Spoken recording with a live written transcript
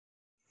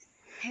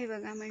हे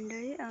बघा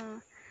मंडळी,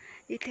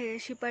 इथे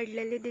अशी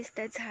पडलेली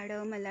दिसतात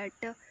झाडं. मला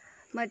वाटतं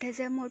मध्ये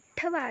जे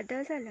मोठं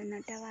वादळ झालं ना,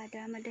 त्या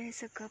वादळामध्ये हे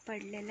सगळं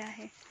पडलेलं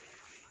आहे.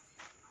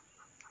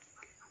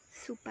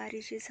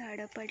 सुपारीची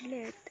झाडं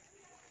पडलेत.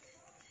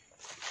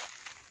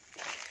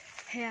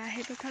 हे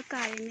आहे बघा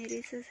काळी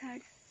मिरीचं झाड.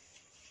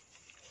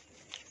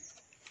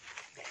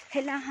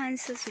 हे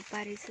लहानसं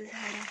सुपारीचं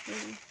झाड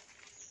आहे.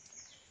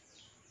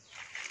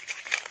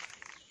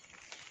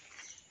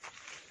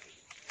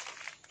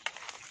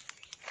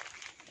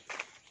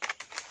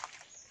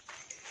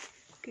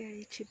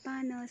 केळीची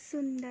पानं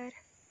सुंदर,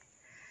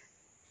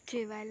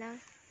 जेवायला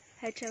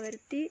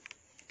ह्याच्यावरती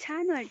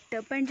छान वाटतं.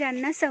 पण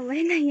ज्यांना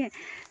सवय नाही आहे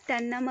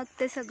त्यांना मग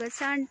ते सगळं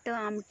सांडतं,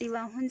 आमटी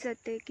वाहून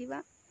जाते, किंवा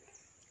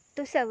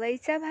तो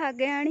सवयीचा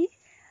भाग आहे. आणि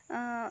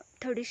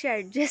थोडीशी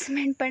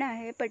ॲडजस्टमेंट पण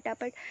आहे.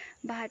 पटापट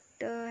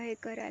भात हे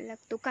करायला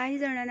लागतो. काही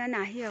जणांना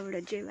नाही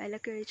आवडत जेवायला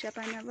केळीच्या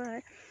पानावर,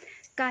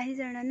 काही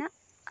जणांना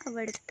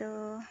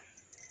आवडतं.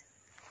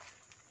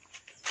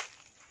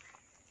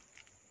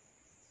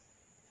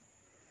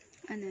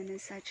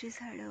 अननसाची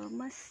झाडं,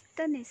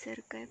 मस्त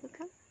निसर्ग आहे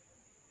बघा.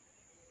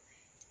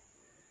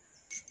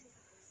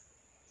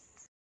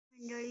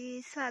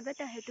 मंडळी,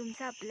 स्वागत आहे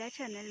तुमचं आपल्या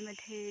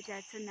चॅनलमध्ये,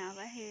 ज्याचं नाव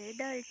आहे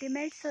द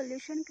अल्टिमेट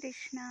सोल्युशन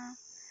कृष्णा.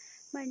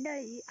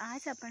 मंडळी,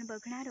 आज आपण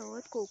बघणार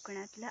आहोत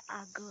कोकणातलं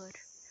आगर.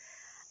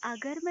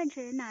 आगर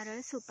म्हणजे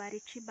नारळ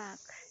सुपारीची बाग.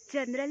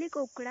 जनरली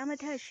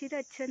कोकणामध्ये अशी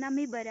रचना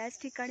मी बऱ्याच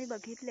ठिकाणी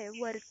बघितले.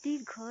 वरती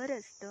घर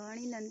असतं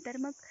आणि नंतर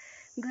मग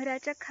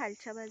घराच्या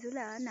खालच्या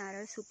बाजूला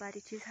नारळ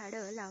सुपारीची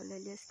झाडं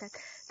लावलेली असतात.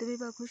 तुम्ही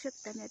बघू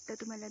शकता, मी आता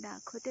तुम्हाला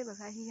दाखवते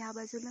बघा. ही ह्या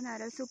बाजूला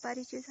नारळ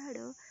सुपारीची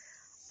झाडं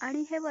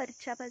आणि हे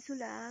वरच्या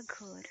बाजूला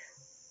घर.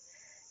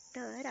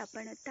 तर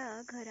आपण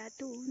आता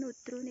घरातून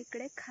उतरून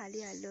इकडे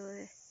खाली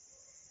आलोय.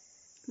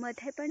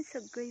 मध्ये पण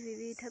सगळी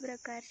विविध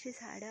प्रकारची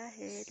झाडं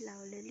आहेत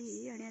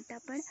लावलेली. आणि आता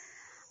आपण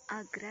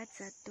आग्र्यात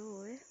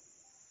जातोय.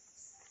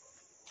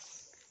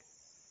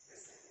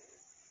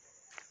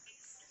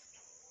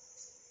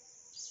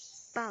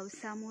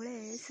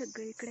 पावसामुळे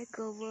सगळीकडे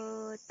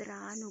गवत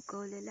रान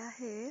उगवलेलं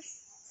आहे.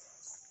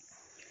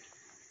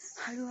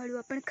 हळूहळू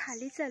आपण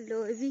खाली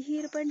चाललोय.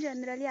 विहीर पण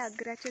जनरली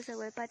आग्र्याच्या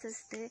जवळपास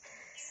असते.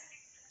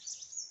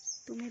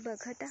 तुम्ही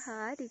बघत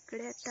आहात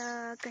इकडे.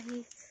 आता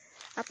काही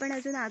आपण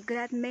अजून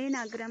आग्र्यात, मेन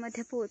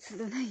आग्र्यामध्ये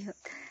पोहोचलो नाही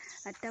आहोत.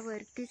 आता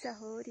वरतीच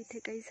आहोत. इथे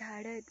काही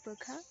झाडं आहेत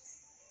बघा,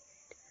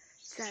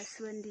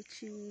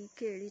 जास्वंदीची,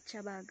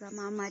 केळीच्या बागा,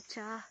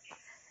 मामाच्या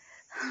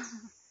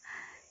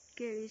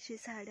केळीची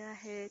झाडं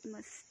आहेत.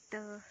 मस्त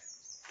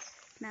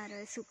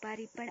नारळ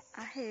सुपारी पण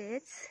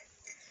आहेच.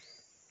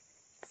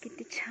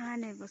 किती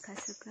छान आहे बघा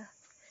सगळं.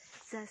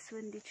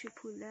 जास्वंदीची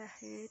फुलं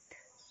आहेत,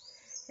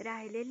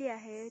 राहिलेली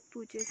आहेत,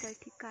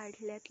 पूजेसाठी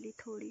काढल्यातली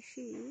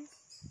थोडीशी.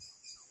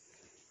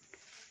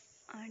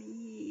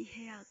 आणि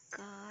हे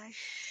आकाश,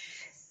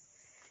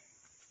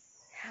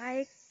 हा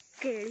एक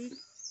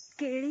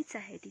केळीच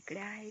आहे. तिकडे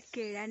आहे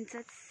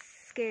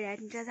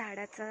केळ्यांच्या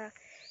झाडाचा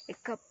एक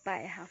कप्पा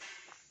आहे हा.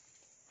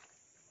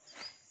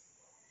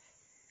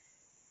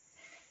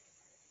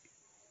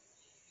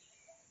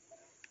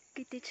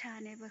 किती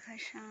छान आहे बघा,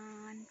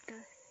 शांत.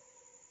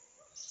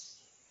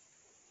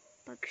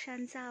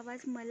 पक्ष्यांचा आवाज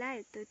मला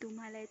येतोय,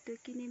 तुम्हाला येतोय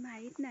की नाही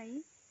माहीत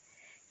नाही.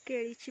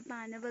 केळीची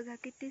पानं बघा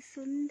किती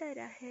सुंदर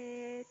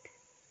आहेत.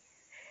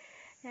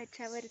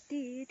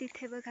 याच्यावरती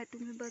तिथे बघा,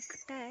 तुम्ही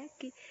बघताय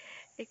की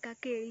एका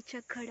केळीच्या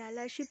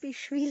खडाला अशी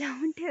पिशवी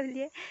लावून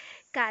ठेवली आहे.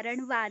 कारण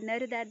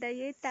वानर दादा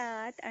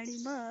येतात आणि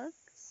मग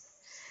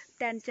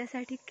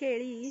त्यांच्यासाठी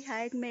केळी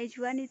हा एक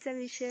मेजवानीचा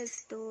विषय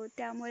असतो.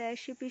 त्यामुळे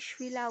अशी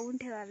पिशवी लावून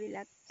ठेवावी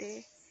लागते.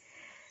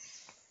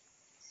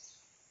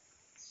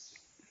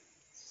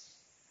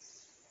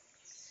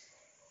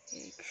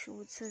 एक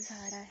शोचं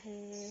झाड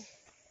आहे.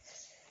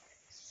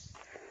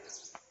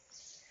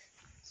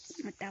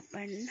 आता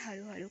आपण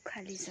हळूहळू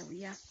खाली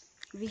जाऊया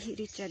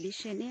विहिरीच्या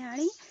दिशेने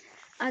आणि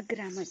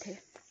आग्र्यामध्ये.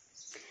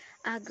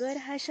 आगर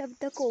हा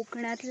शब्द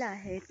कोकणातला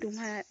आहे.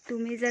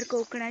 तुम्ही जर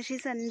कोकणाशी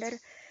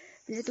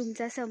म्हणजे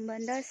तुमचा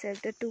संबंध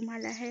असेल तर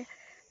तुम्हाला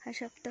हा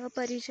शब्द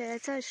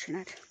परिचयाचा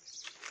असणार.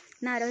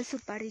 नारळ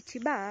सुपारीची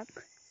बाग,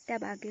 त्या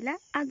बागेला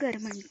आगर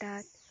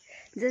म्हणतात.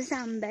 जसं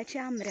आंब्याची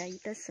आमराई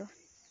तसं.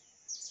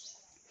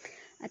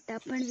 आता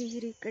आपण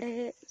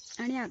विहिरीकडे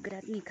आणि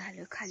आग्र्यात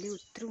निघालो खाली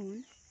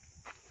उतरून.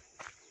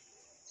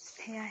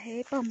 हे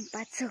आहे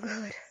पंपाचं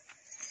घर.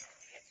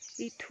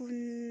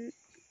 इथून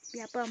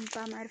या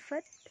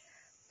पंपामार्फत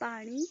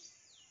पाणी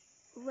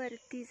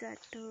वरती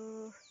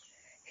जातं.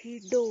 ही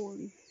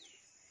डोन.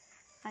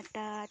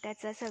 आता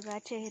त्याचा सगळा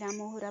चेहरा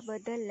मोहरा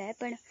बदललाय,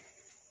 पण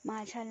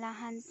माझ्या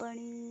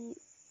लहानपणी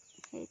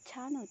हे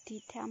छान होती.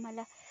 इथे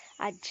आम्हाला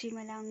आजी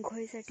मला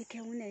आंघोळीसाठी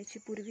घेऊन यायची.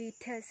 पूर्वी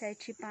इथे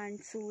असायची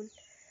पाणचूल.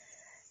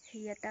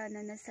 ही आता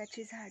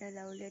अननसाची झाडं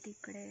लावलेत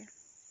इकडे.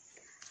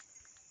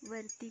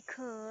 वरती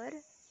घर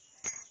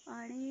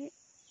आणि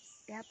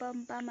या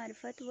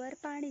पंपामार्फत वर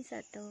पाणी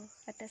जातं.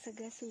 आता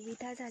सगळ्या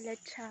सुविधा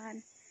झाल्यात छान.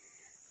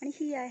 आणि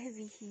ही आहे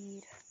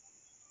विहीर,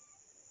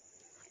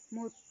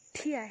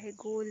 मोठी आहे,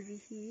 गोल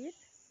विहीर.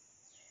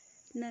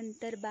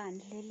 नंतर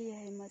बांधलेली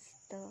आहे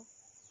मस्त.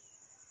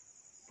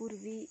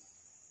 पूर्वी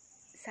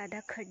साधा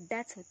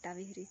खड्डाच होता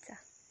विहिरीचा.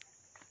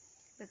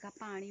 बघा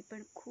पाणी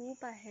पण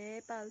खूप आहे,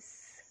 पाऊस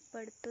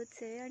पडतोच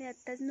आहे आणि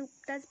आत्ताच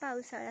नुकताच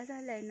पावसाळा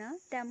झालाय ना,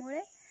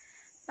 त्यामुळे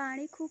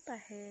पाणी खूप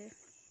आहे.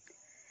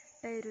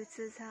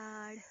 पेरूचं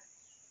झाड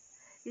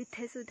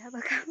इथे सुद्धा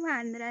बघा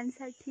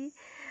वानरांसाठी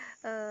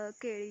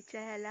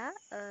केळीच्या ह्याला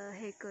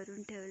हे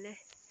करून ठेवले,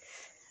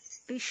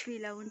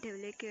 पिशवी लावून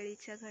ठेवले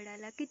केळीच्या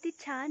घडाला. किती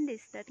छान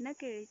दिसतात ना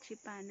केळीची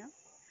पानं.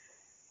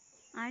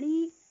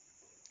 आणि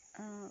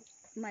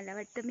मला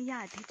वाटतं मी या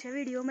आधीच्या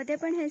व्हिडिओमध्ये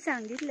पण हे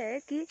सांगितलंय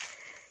की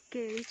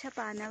केळीच्या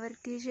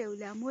पानावरती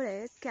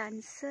जेवल्यामुळे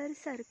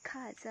कॅन्सरसारखा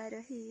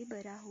आजारही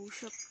बरा होऊ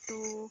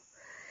शकतो.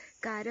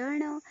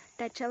 कारण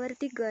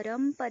त्याच्यावरती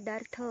गरम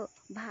पदार्थ,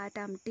 भात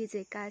आमटी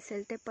जे काय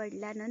असेल ते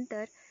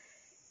पडल्यानंतर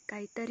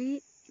काहीतरी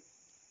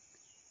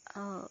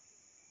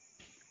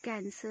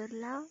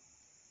कॅन्सरला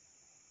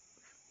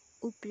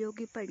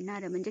उपयोगी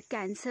पडणारं, म्हणजे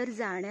कॅन्सर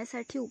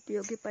जाण्यासाठी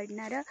उपयोगी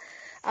पडणारा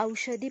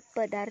औषधी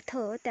पदार्थ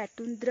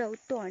त्यातून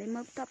द्रवतो आणि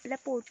मग तो आपल्या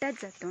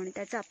पोटात जातो आणि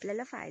त्याचा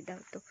आपल्याला फायदा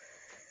होतो.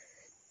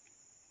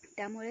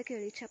 त्यामुळे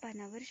केळीच्या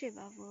पानावर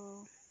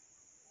जेवावं.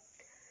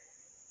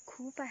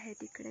 खूप आहे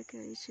तिकडे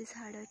केळीची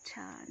झाडं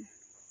छान.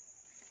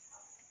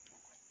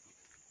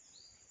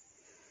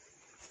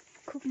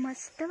 खूप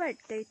मस्त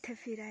वाटतं इथे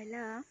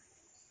फिरायला.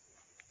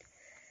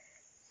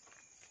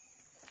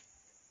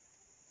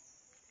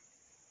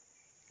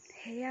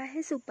 हे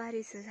आहे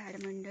सुपारीचं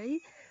झाड मंडळी.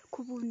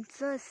 खूप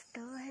उंच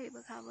असतं, हे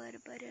बघा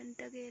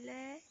वरपर्यंत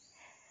गेलंय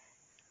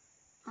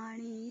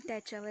आणि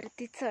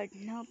त्याच्यावरती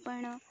चढणं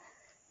पण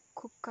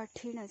खूप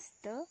कठीण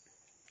असतं.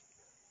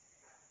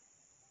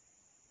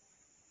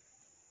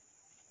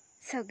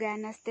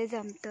 सगळ्यांनाच ते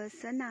जमतं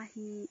असं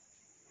नाही.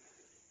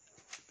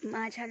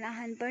 माझ्या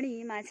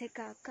लहानपणी माझे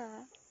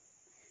काका,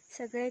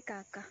 सगळे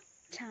काका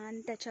छान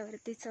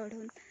त्याच्यावरती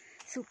चढून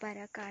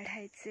सुपाऱ्या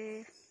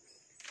काढायचे.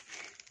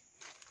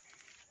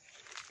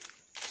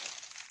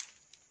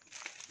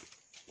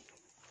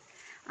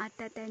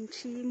 आता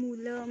त्यांची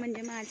मुलं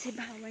म्हणजे माझी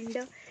भावंड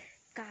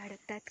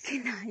काढतात की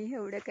नाही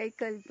एवढं काही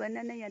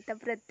कल्पना नाही. आता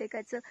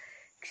प्रत्येकाचं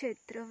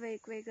क्षेत्र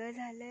वेगवेगळं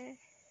झालंय.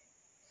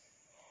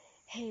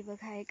 हे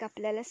बघा एक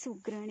आपल्याला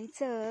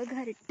सुगरणीचं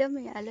घरटं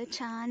मिळालं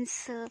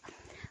छानसं.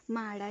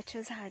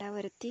 माडाच्या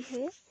झाडावरती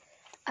हे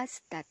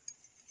असतात.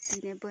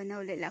 तिने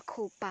बनवलेला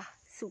खोपा,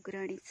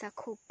 सुगरणीचा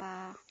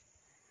खोपा.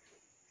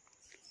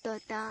 तो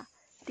आता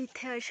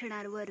तिथे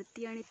असणार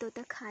वरती आणि तो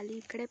तर खाली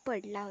इकडे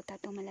पडला होता,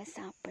 तो मला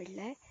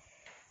सापडलाय.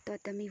 तो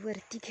आता मी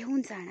वरती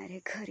घेऊन जाणार आहे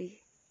घरी.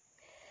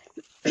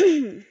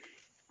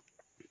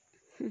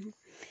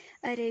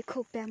 अरे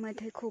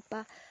खोप्यामध्ये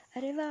खोपा.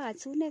 अरे वा,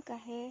 अजून एक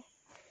आहे,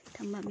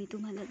 थांबा मी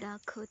तुम्हाला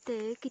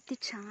दाखवते. किती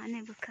छान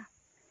आहे बघा.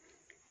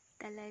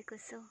 त्याला एक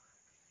असं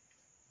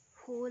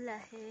होल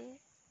आहे,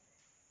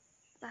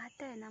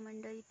 पाहताय ना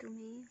मंडळी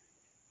तुम्ही.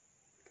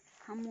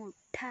 हा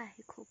मोठा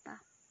आहे खोपा.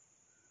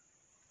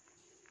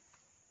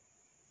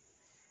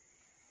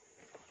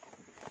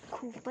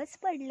 खूपच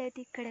पडले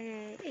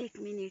तिकडे. एक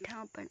मिनिट हा,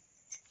 आपण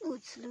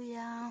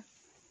उचलूया.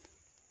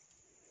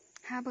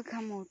 हा बघा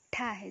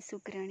मोठा आहे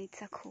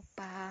सुगरणीचा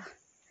खोपा.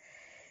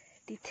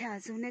 तिथे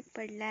अजून एक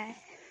पडलाय.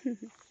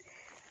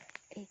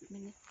 एक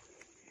मिनिट.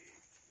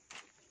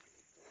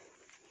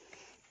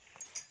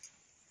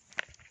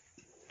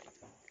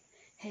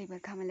 हे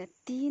बघा मला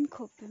 3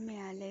 खोपे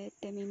मिळाले,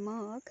 ते मी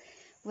मग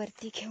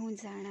वरती घेऊन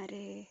जाणार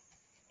आहे.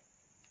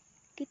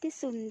 किती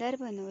सुंदर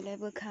बनवलंय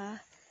बघा.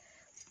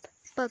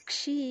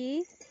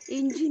 पक्षी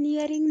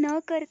इंजिनिअरिंग न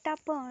करता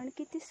पण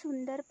किती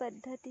सुंदर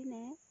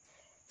पद्धतीने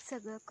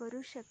सगळं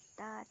करू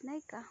शकतात नाही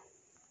का.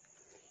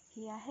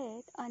 ही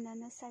आहेत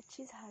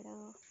अननसाची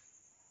झाडं.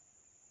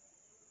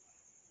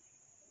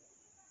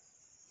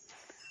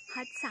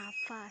 हा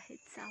चाफा आहे,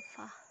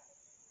 चाफा.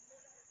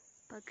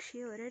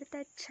 पक्षी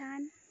ओरडतात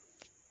छान.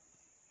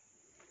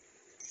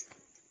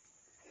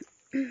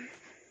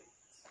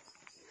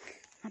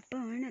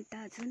 आपण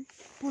आता अजून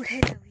पुढे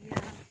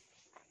जाऊया.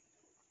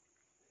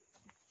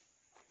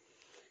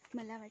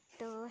 मला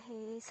वाटतं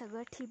हे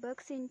सगळं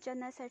ठिबक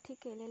सिंचनासाठी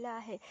केलेलं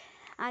आहे.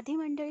 आधी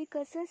मंडळी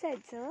कसं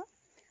असायचं,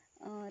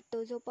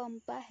 तो जो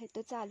पंप आहे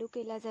तो चालू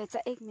केला जायचा.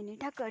 एक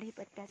मिनिट. हा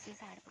कढीपत्त्याचं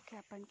झाड बघा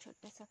आपण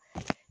छोटंसं.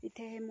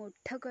 इथे हे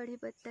मोठं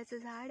कढीपत्त्याचं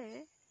झाड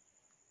आहे,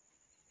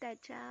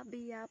 त्याच्या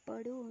बिया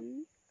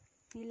पडून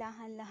ही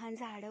लहान लहान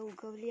झाडं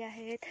उगवली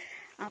आहेत.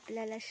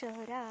 आपल्याला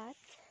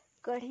शहरात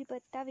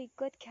कढीपत्ता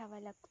विकत घ्यावा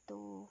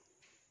लागतो.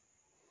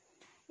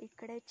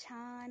 इकडे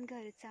छान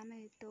घरचा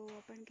मिळतो,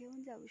 आपण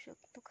घेऊन जाऊ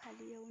शकतो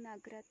खाली येऊन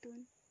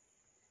आग्रातून.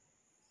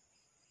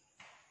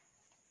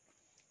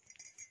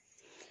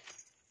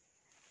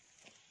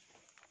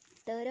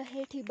 तर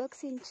हे ठिबक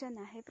सिंचन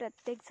आहे.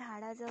 प्रत्येक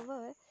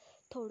झाडाजवळ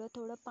थोडं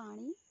थोडं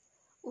पाणी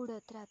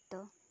उडत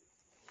राहतं.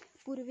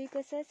 पूर्वी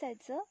कसं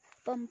असायचं,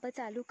 पंप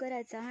चालू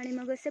करायचा आणि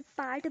मग असे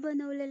पाट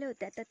बनवलेले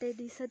होते. आता ते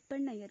दिसत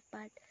पण नाही आहेत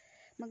पाट.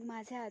 मग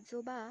माझे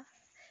आजोबा,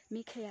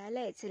 मी खेळायला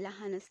यायचे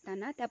लहान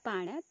असताना, त्या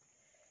पाण्यात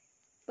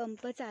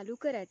पंप चालू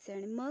करायचे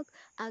आणि मग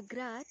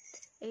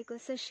आग्रात एक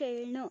असं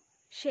शेळणं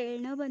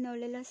शेळणं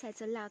बनवलेलं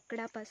असायचं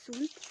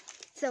लाकडापासून,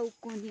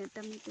 चौकोनी.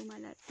 आता मी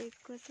तुम्हाला ते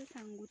कसं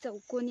सांगू,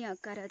 चौकोनी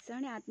आकाराचं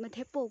आणि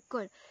आतमध्ये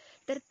पोकळ.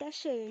 तर त्या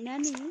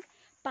शेळण्याने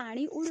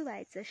पाणी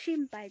उडवायचं,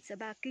 शिंपायचं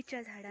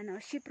बाकीच्या झाडांना,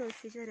 अशी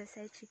प्रोसिजर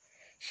असायची.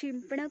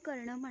 शिंपणं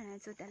करणं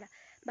म्हणायचो त्याला.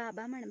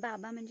 बाबा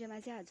म्हणजे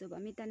माझे आजोबा,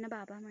 मी त्यांना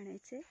बाबा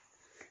म्हणायचे.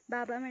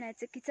 बाबा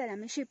म्हणायचे की चला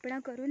मी शिंपणं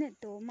करून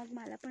येतो. मग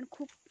मला पण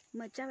खूप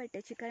मजा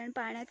वाटायची, कारण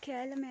पाण्यात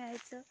खेळायला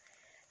मिळायचं.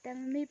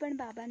 त्यामुळे मी पण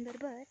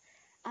बाबांबरोबर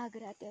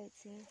आग्रात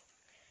यायचे.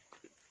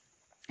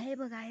 हे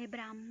बघा, हे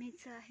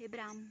ब्राह्मीचं आहे,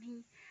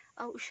 ब्राह्मी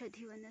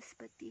औषधी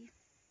वनस्पती.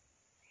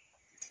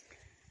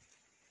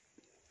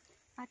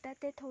 आता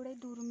ते थोडे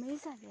दुर्मिळ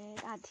झाले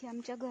आहेत. आधी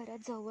आमच्या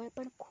घरात जवळ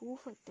पण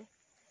खूप होते.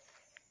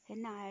 हे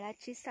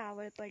नारळाची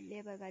सावळ पडली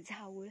आहे बघा,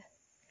 झाऊळ.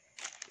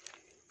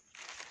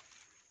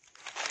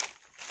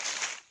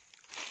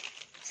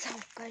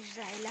 सावकाश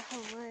जायला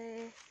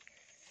हवंय.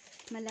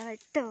 मला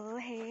वाटतं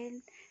हे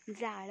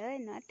जाळं आहे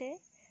ना, ते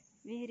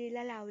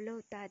विहिरीला लावलं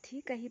होतं आधी,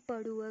 काही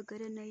पडू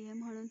वगैरे नाही आहे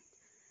म्हणून.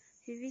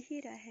 ही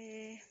विहीर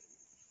आहे.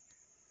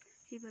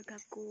 ही बघा,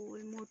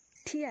 गोल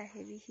मोठी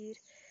आहे विहीर.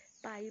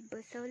 पाईप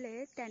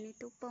बसवले, त्याने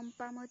तो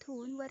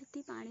पंपामधून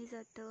वरती पाणी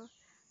जातं.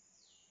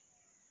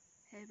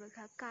 हे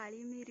बघा,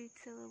 काळी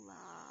मिरीचं,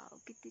 वाव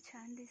किती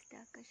छान दिसते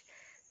आकाश.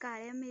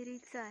 काळ्या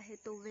मिरीचं आहे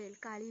तो वेल,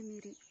 काळी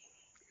मिरी.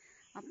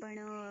 आपण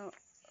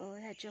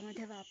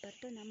ह्याच्यामध्ये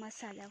वापरतो ना,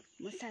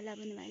 मसाला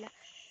बनवायला,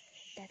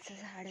 त्याचं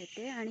झाड आहे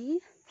ते. आणि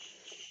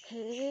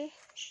हे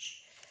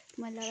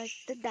मला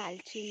वाटतं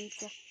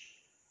दालचिनीचं,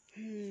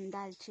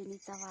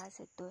 दालचिनीचा वास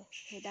येतोय.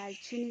 हे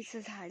दालचिनीचं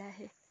झाड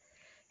आहे.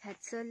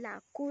 ह्याचं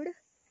लाकूड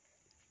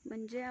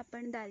म्हणजे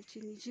आपण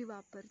दालचिनी जी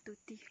वापरतो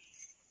ती.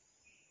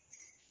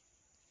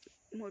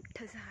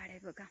 मोठं झाड आहे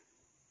बघा.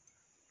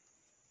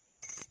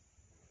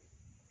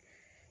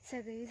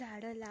 सगळी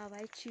झाडं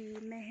लावायची,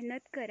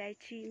 मेहनत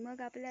करायची,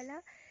 मग आपल्याला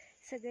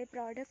सगळे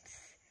प्रॉडक्ट्स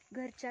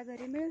घरच्या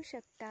घरी मिळू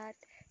शकतात.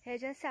 ह्या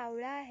ज्या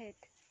सावळा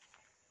आहेत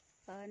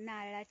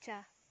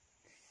नारळाच्या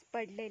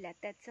पडलेल्या,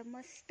 त्याचं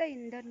मस्त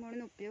इंधन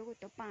म्हणून उपयोग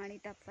होतो. पाणी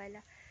तापवायला,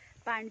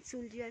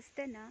 पाणचूल जी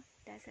असते ना,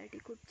 त्यासाठी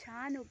खूप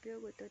छान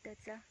उपयोग होतो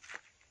त्याचा.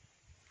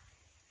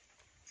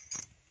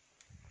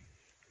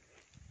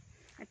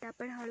 आता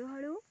आपण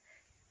हळूहळू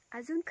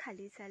अजून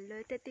खाली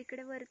चाललोय. तर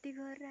तिकडे वरती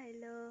घर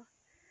राहिलं,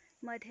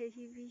 मध्ये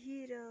ही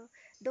विहीर,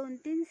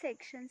 2-3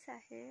 सेक्शन्स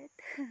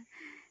आहेत.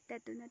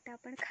 त्यातून आता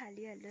आपण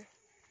खाली आलोय.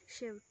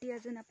 शेवटी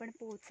अजून आपण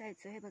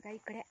पोहोचायचो. हे बघा,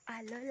 इकडे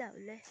आलं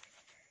लावलंय.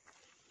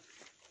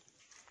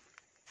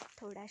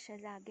 थोड्याशा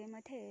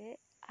जागेमध्ये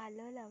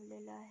आलं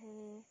लावलेलं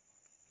आहे.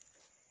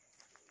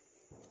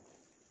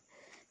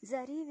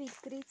 जरी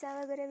विक्रीचा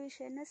वगैरे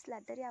विषय नसला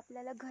तरी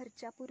आपल्याला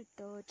घरच्या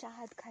पुरतं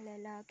चहात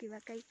घालायला किंवा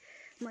काही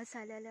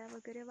मसाल्याला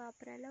वगैरे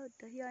वापरायला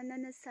होतं. ही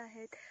अननस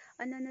आहेत.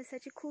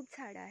 अननसाची खूप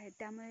झाडं आहेत,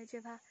 त्यामुळे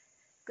जेव्हा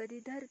कधी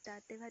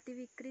धरतात तेव्हा ती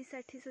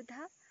विक्रीसाठी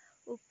सुद्धा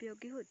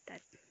उपयोगी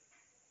होतात.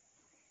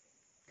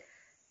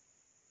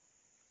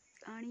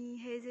 आणि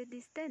हे जे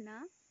दिसतंय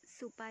ना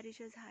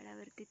सुपारीच्या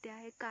झाडावरती, ते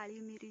आहे काळी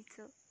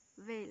मिरीचं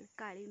वेल,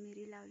 काळी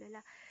मिरी लावलेला.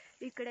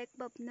 इकडे एक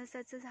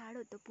पपनसाचं झाड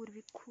होतं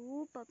पूर्वी,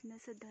 खूप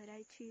पपनसं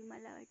धरायची.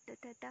 मला वाटतं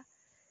ते आता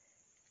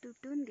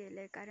तुटून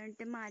गेलंय, कारण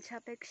ते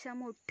माझ्यापेक्षा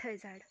मोठं आहे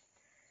झाड.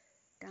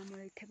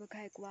 त्यामुळे इथे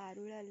बघा एक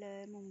वारूळ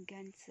आलंय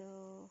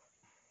मुंग्यांचं.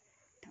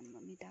 थांबा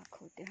मी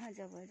दाखवते हा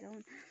जवळ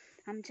जाऊन.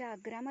 आमच्या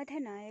आग्रामध्ये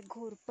ना एक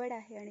घोरपड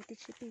आहे आणि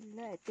तिची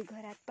पिल्लं आहेत. ती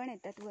घरात पण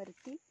येतात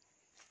वरती,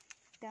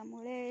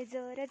 त्यामुळे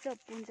जरा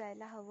जपून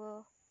जायला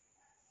हवं.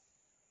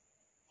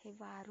 हे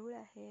वारूळ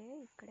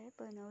आहे इकडे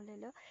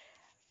बनवलेलं.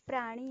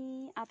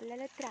 प्राणी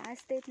आपल्याला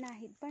त्रास देत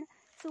नाहीत, पण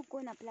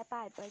चुकून आपला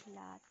पाय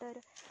पडला तर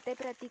ते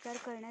प्रतिकार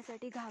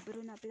करण्यासाठी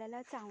घाबरून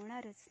आपल्याला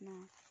चावणारच ना,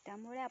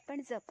 त्यामुळे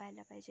आपण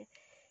जपायला पाहिजे.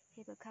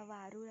 हे बघा,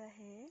 वारूळ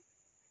आहे,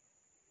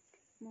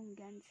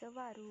 मुंग्यांचं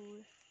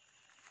वारूळ.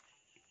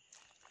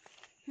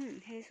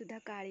 हे सुद्धा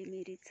काळी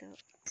मिरीचं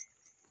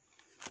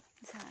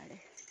झाड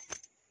आहे.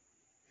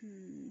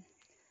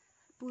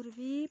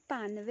 पूर्वी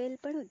पानवेल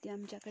पण होती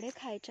आमच्याकडे,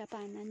 खायच्या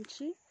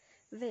पानांची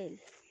वेल.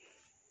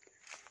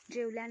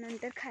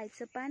 जेवल्यानंतर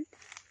खायचं पान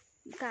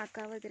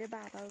काका वगैरे,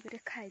 बाबा वगैरे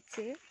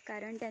खायचे,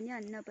 कारण त्यांनी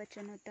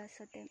अन्नपचन होतं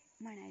असं ते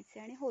म्हणायचे,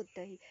 आणि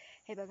होतंही.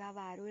 हे बघा,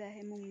 वारूळ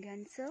आहे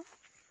मुंग्यांचं.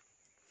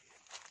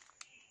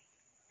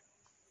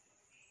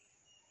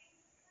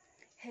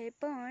 हे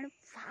पण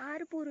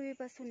फार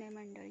पूर्वीपासून आहे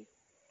मंडळी.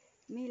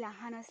 मी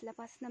लहान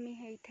असल्यापासून मी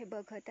हे इथे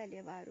बघत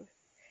आले वारूळ.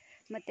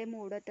 मग ते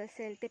मोडत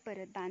असेल, ते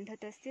परत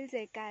बांधत असतील,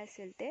 जे काय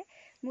असेल ते.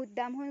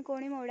 मुद्दामहून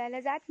कोणी मोडायला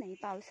जात नाही,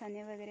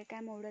 पावसाने वगैरे काय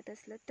मोडत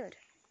असलं तर.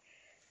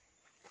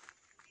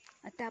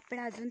 आता आपण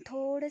अजून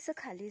थोडंसं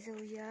खाली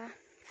जाऊया.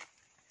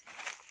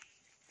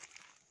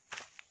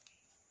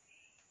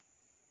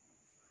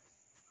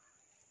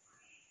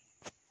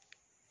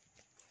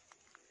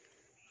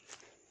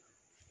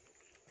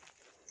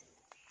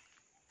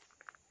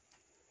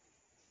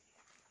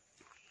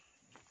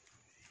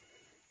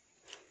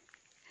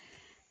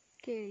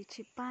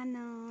 केळीची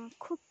पानं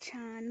खूप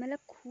छान, मला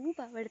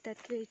खूप आवडतात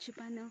केळीची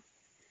पानं.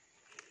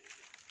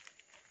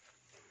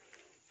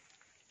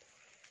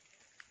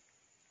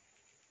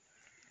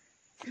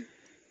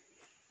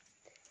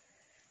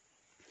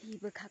 ही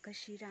बघा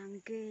कशी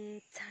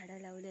रांगेत झाडं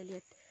लावलेली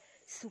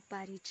आहेत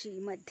सुपारीची.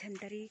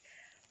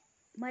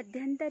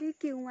 मध्यंतरी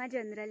किंवा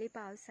जनरली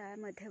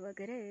पावसाळ्यामध्ये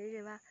वगैरे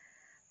जेव्हा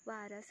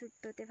वारा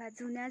सुटतो तेव्हा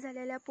जुन्या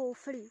झालेल्या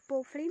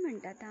पोफळी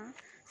म्हणतात.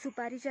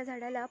 सुपारीच्या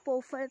झाडाला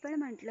पोफळ पण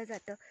म्हटलं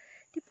जातं.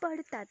 ती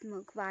पडतात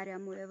मग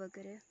वाऱ्यामुळे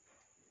वगैरे.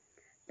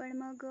 पण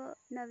मग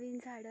नवीन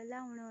झाडं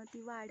लावणं,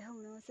 ती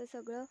वाढवणं, असं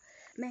सगळं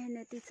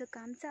मेहनतीचं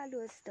काम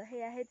चालू असतं.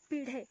 हे आहेत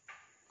पिढे.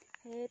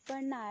 हे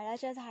पण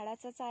नारळाच्या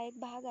झाडाचाच एक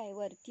भाग आहे.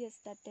 वरती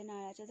असतात ते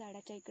नारळाच्या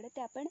झाडाच्या इकडे.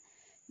 ते आपण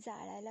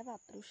जाळायला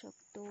वापरू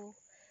शकतो.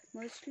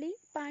 मोस्टली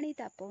पाणी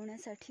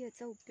तापवण्यासाठी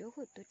याचा उपयोग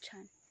होतो.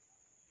 छान.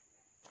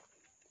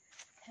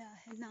 हे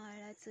आहे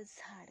नारळाचं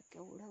झाड.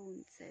 केवढं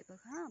उंच आहे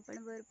बघा. आपण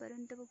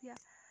वरपर्यंत बघूया.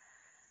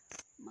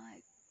 माय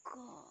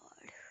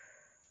गॉड.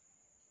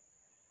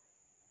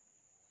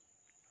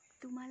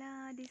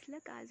 तुम्हाला दिसलं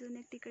का? अजून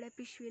एक तिकडे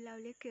पिशवी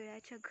लावली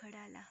केळ्याच्या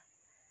घडाला.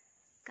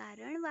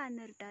 कारण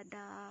वानर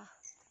दादा.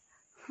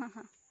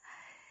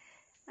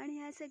 आणि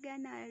ह्या सगळ्या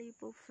नारळी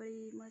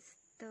पोफळी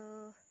मस्त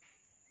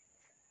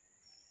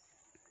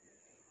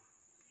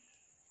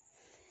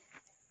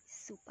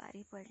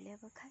सुपारी पडले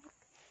बघा.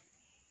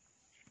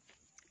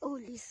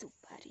 ओली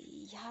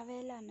सुपारी. ह्या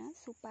वेळेला ना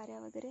सुपाऱ्या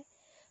वगैरे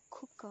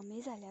खूप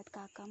कमी झाल्यात.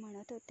 काका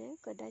म्हणत होते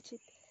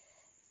कदाचित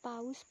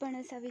पाऊस पण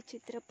असा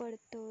विचित्र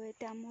पडतोय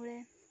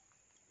त्यामुळे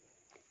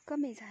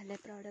कमी झालंय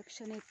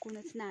प्रोडक्शन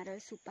एकूणच नारळ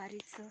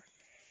सुपारीचं.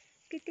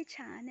 किती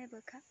छान आहे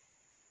बघा.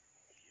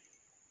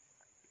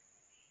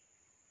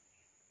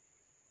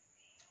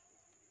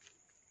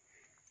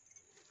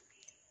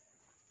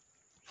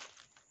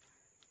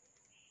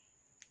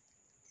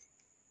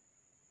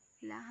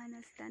 लहान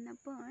असताना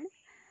पण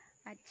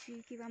आजी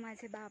किंवा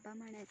माझे बाबा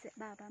म्हणायचे,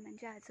 बाबा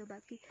म्हणजे आजोबा,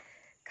 की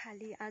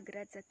खाली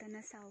आग्र्यात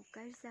जाताना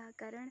सावकाश जा,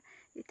 कारण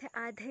इथे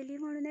आधेली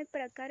म्हणून एक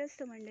प्रकार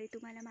असतो मंडळी.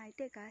 तुम्हाला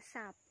माहिती आहे का?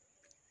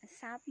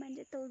 साप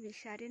म्हणजे तो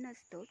विषारी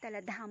नसतो, त्याला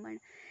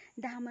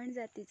धामण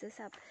जातीचं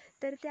साप.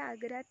 तर ते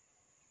आग्र्यात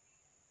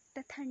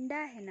थंड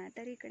आहे ना,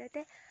 तर इकडे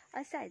ते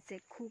असायचे,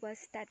 खूप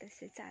असतात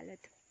असे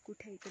चालत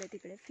कुठे इकडे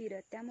तिकडे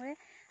फिरत. त्यामुळे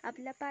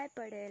आपला पाय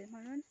पडेल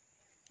म्हणून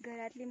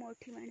घरातली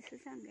मोठी माणसं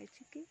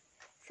सांगायची की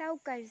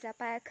सावकाश जा,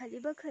 पायाखाली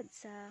बघत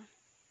जा.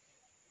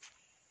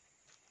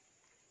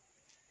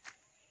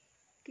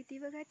 किती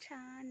बघा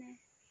छान आहे.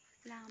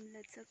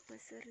 लांबलचक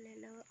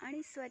पसरलेलं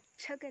आणि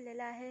स्वच्छ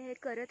केलेलं आहे. हे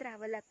करत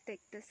राहावं लागतं एक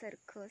तर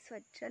सारखं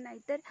स्वच्छ,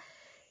 नाहीतर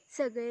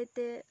सगळे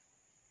ते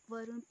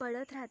वरून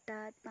पडत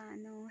राहतात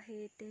पानं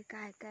हे ते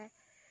काय काय.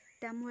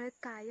 त्यामुळे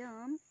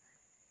कायम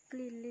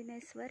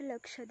क्लीनलीनेसवर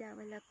लक्ष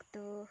द्यावं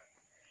लागतं.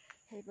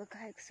 हे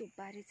बघा एक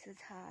सुपारीचं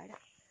झाड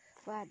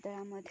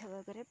वादळामध्ये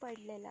वगैरे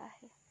पडलेलं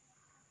आहे.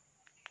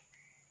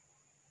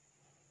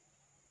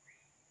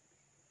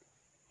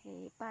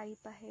 हे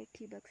पाईप आहे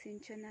ठिबक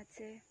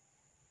सिंचनाचे.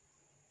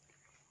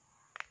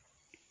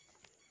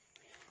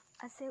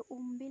 असे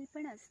उंबील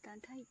पण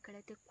असतात इकडे.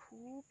 ते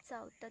खूप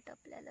चावतात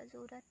आपल्याला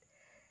जोरात.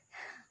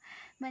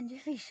 म्हणजे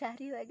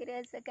विषारी वगैरे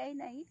असं काही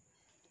नाही,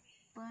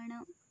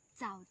 पण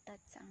चावतात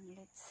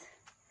चांगलेच.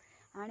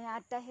 आणि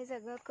आता हे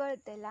सगळं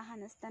कळतंय.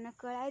 लहान असताना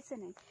कळायचं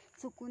नाही.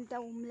 चुकून त्या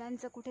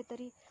उंबलांचं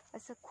कुठेतरी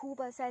असं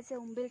खूप असायचे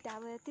उंबील,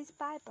 त्यावरतीच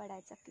पाय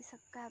पडायचा की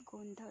सगळा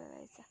गोंधळ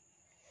व्हायचा.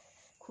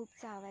 खूप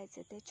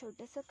चावायचं ते.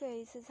 छोटंसं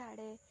केळीचं झाड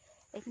आहे.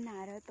 एक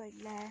नारळ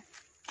पडलाय,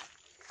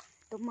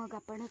 तो मग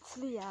आपण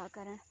उचलूया,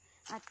 कारण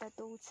आता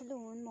तो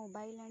उचलून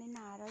मोबाईल आणि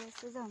नारळ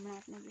असं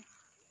जमणार नाही.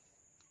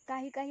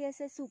 काही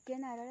असे सुके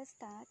नारळ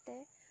असतात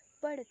ते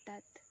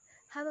पडतात.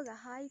 हा बघा,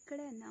 हा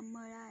इकडे आहे ना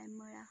मळा आहे.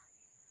 मळा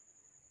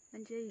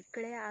म्हणजे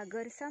इकडे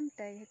आगर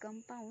संपतंय हे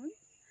कंपाऊंड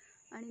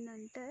आणि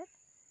नंतर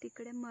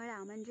तिकडे मळा.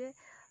 म्हणजे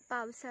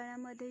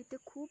पावसाळ्यामध्ये इथे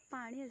खूप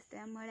पाणी असतं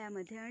या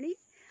मळ्यामध्ये आणि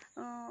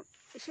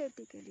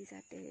शेती केली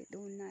जाते.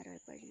 2 नारळ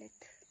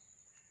पडलेत.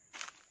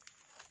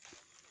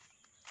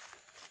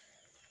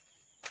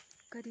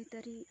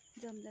 कधीतरी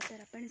जमलं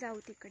तर आपण जाऊ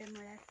तिकडे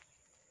मळ्यात.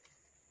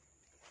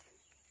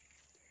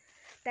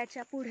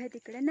 त्याच्या पुढे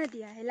तिकडे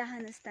नदी आहे.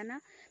 लहान असताना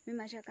मी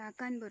माझ्या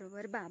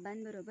काकांबरोबर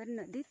बाबांबरोबर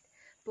नदीत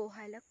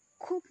पोहायला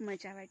खूप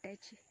मजा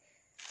वाटायची.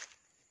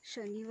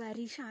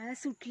 शनिवारी शाळा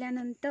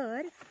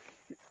सुटल्यानंतर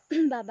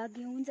बाबा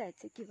घेऊन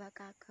जायचे किंवा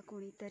काका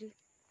कोणीतरी.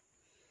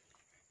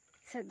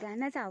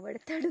 सगळ्यांनाच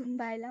आवडतं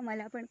डुंबायला,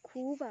 मला पण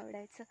खूप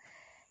आवडायचं.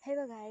 हे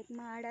बघा एक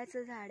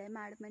माडाचं झाड आहे.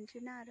 माड म्हणजे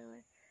नारळ.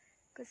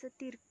 कसं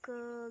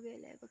तिरकं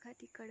गेलंय बघा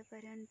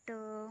तिकडपर्यंत.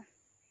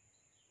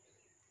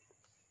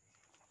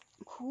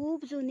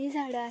 खूप जुनी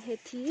झाडं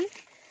आहेत ही.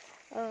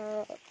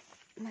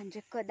 म्हणजे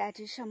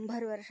कदाचित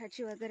 100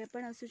 वर्षाची वगैरे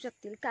पण असू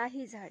शकतील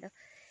काही झाडं.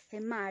 हे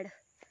माड.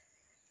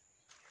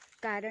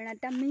 कारण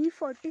आता मी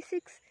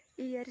 46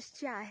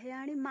 इयर्सची आहे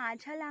आणि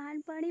माझ्या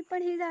लहानपणी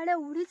पण ही झाडं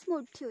एवढीच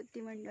मोठी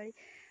होती मंडळी.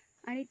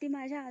 आणि ती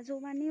माझ्या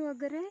आजोबांनी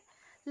वगैरे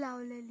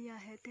लावलेली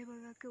आहे. ते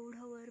बघा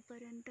केवढं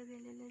वरपर्यंत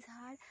गेलेलं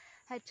झाड.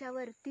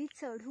 ह्याच्यावरती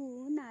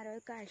चढून नारळ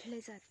काढले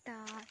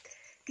जातात.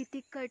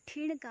 किती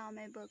कठीण काम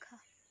आहे बघा.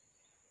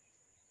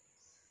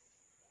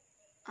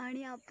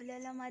 आणि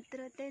आपल्याला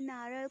मात्र ते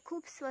नारळ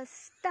खूप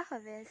स्वस्त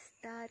हवे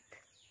असतात,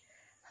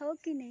 हो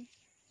की नाही?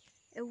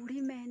 एवढी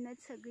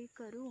मेहनत सगळी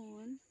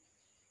करून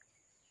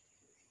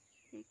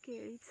हे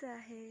केळीचं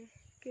आहे,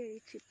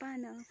 केळीची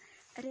पानं.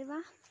 अरे वा,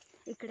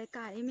 इकडे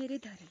काळी मिरी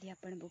धरली,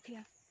 आपण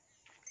बघूया.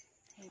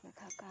 हे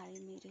बघा काळी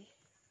मिरी.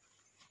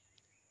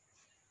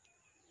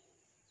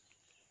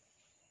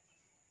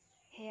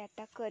 हे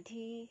आता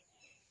कधी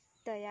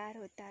तयार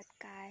होतात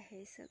काय,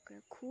 हे सगळं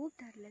खूप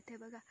धरलं ते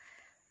बघा.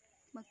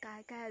 मग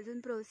काय काय अजून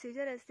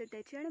प्रोसिजर असते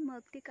त्याची, आणि मग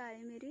ती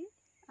काळी मिरी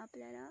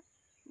आपल्याला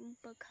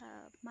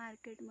बघा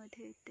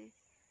मार्केटमध्ये येते.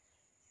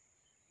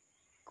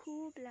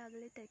 खूप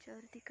लागले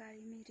त्याच्यावरती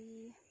काळी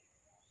मिरी.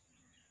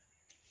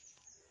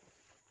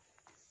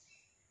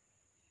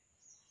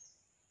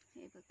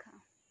 हे बघा,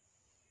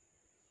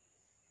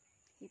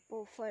 ही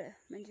पोफळ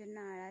म्हणजे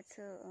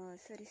नाळाचं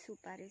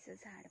सुपारीचं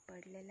झाड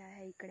पडलेलं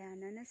आहे. इकडे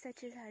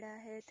अननसाची झाडं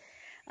आहेत.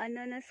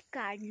 अननस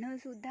काढणं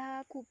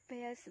सुद्धा खूप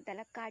हे असतं,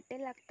 त्याला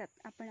काटे लागतात.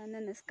 आपण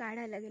अननस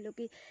काढायला गेलो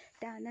की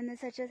त्या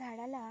अननसाच्या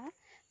झाडाला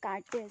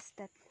काटे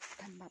असतात.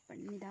 थांबा, पण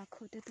मी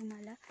दाखवते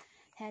तुम्हाला.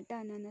 ह्यात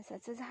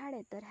अननसाचं झाड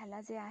आहे, तर ह्याला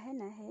जे आहे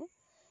ना,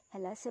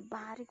 ह्याला असे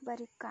बारीक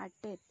बारीक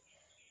काटे आहेत.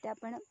 ते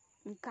आपण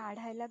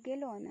काढायला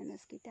गेलो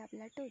अननस की ते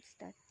आपल्याला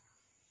टोचतात.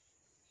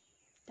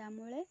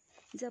 त्यामुळे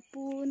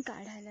जपून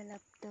काढायला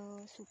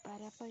लागतं.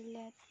 सुपाऱ्या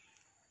पडल्यात.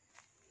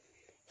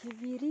 ही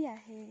विरी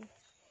आहे,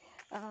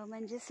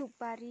 म्हणजे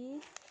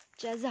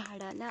सुपारीच्या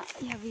झाडाला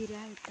ह्या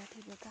विऱ्या येतात.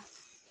 हे बघा.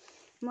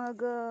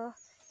 मग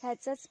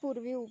ह्याचाच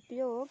पूर्वी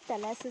उपयोग,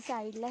 त्याला असं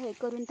साईडला हे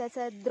करून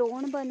त्याचा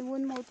द्रोण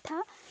बनवून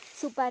मोठा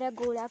सुपाऱ्या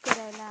गोळा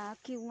करायला,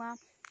 किंवा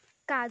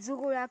काजू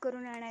गोळा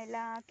करून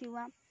आणायला,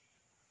 किंवा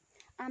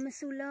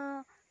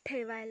आमसुलं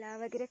ठेवायला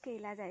वगैरे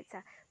केला जायचा.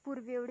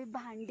 पूर्वी एवढी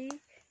भांडी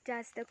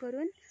जास्त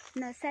करून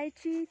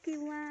नसायची,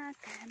 किंवा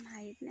काय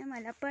माहीत नाही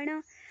मला, पण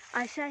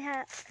अशा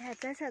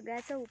ह्याचा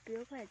सगळ्याचा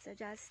उपयोग व्हायचा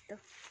जास्त,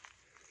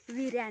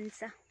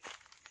 विऱ्यांचा.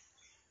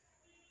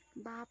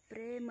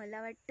 बापरे,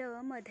 मला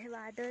वाटतं मध्ये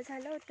वादळ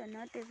झालं होतं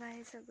ना, तेव्हा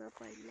हे सगळं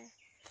पडलंय.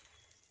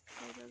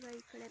 हे बघा,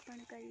 इकडे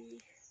पण काही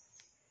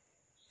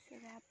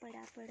सगळ्या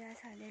पडापडा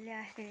झालेल्या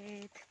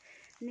आहेत.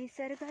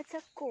 निसर्गाचा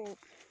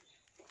कोप.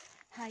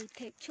 हा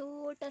इथे एक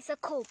छोटासा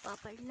खोपा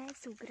पडलाय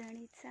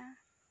सुगरणीचा.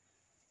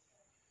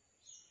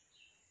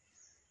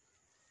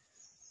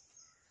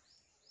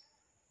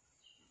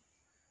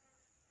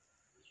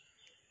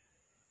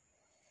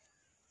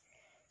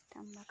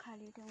 थांबा,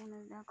 खाली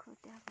ठेवूनच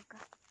दाखवते. हा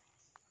बघा,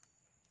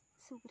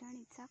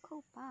 सुगरणीचा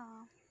खोपा.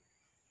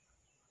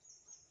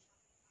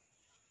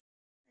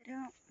 तर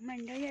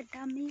मंडळी,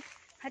 आता मी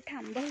हा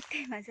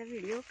थांबवते माझा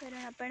व्हिडिओ,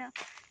 कारण आपण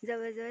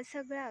जवळजवळ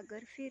सगळं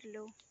आगर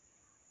फिरलो.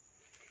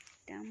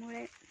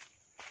 त्यामुळे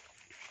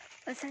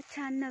असा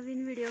छान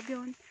नवीन व्हिडिओ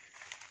घेऊन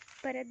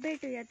परत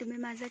भेटूया. तुम्ही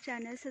माझा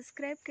चॅनल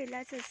सबस्क्राईब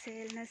केलाच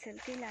नसेल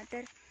केला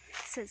तर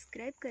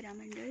सबस्क्राईब करा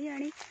मंडळी,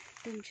 आणि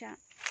तुमच्या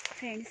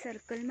फ्रेंड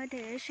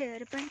सर्कलमध्ये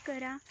शेअर पण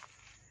करा,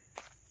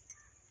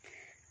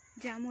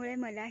 ज्यामुळे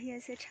मलाही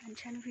असे छान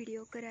छान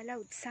व्हिडिओ करायला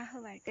उत्साह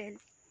वाटेल.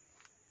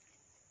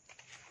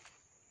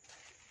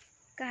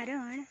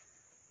 कारण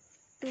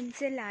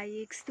तुमचे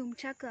लाईक्स,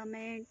 तुमच्या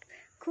कमेंट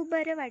खूप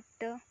बरं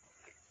वाटतं.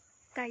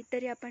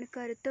 काहीतरी आपण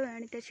करतोय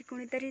आणि त्याची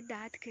कोणीतरी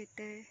दाद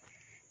घेतंय,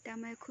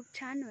 त्यामुळे खूप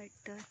छान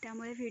वाटतं.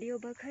 त्यामुळे व्हिडिओ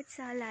बघत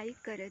जा, लाईक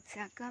करत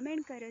जा,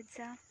 कमेंट करत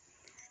जा.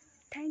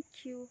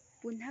 थँक्यू.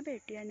 पुन्हा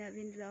भेटूया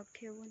नवीन व्लॉग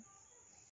घेऊन.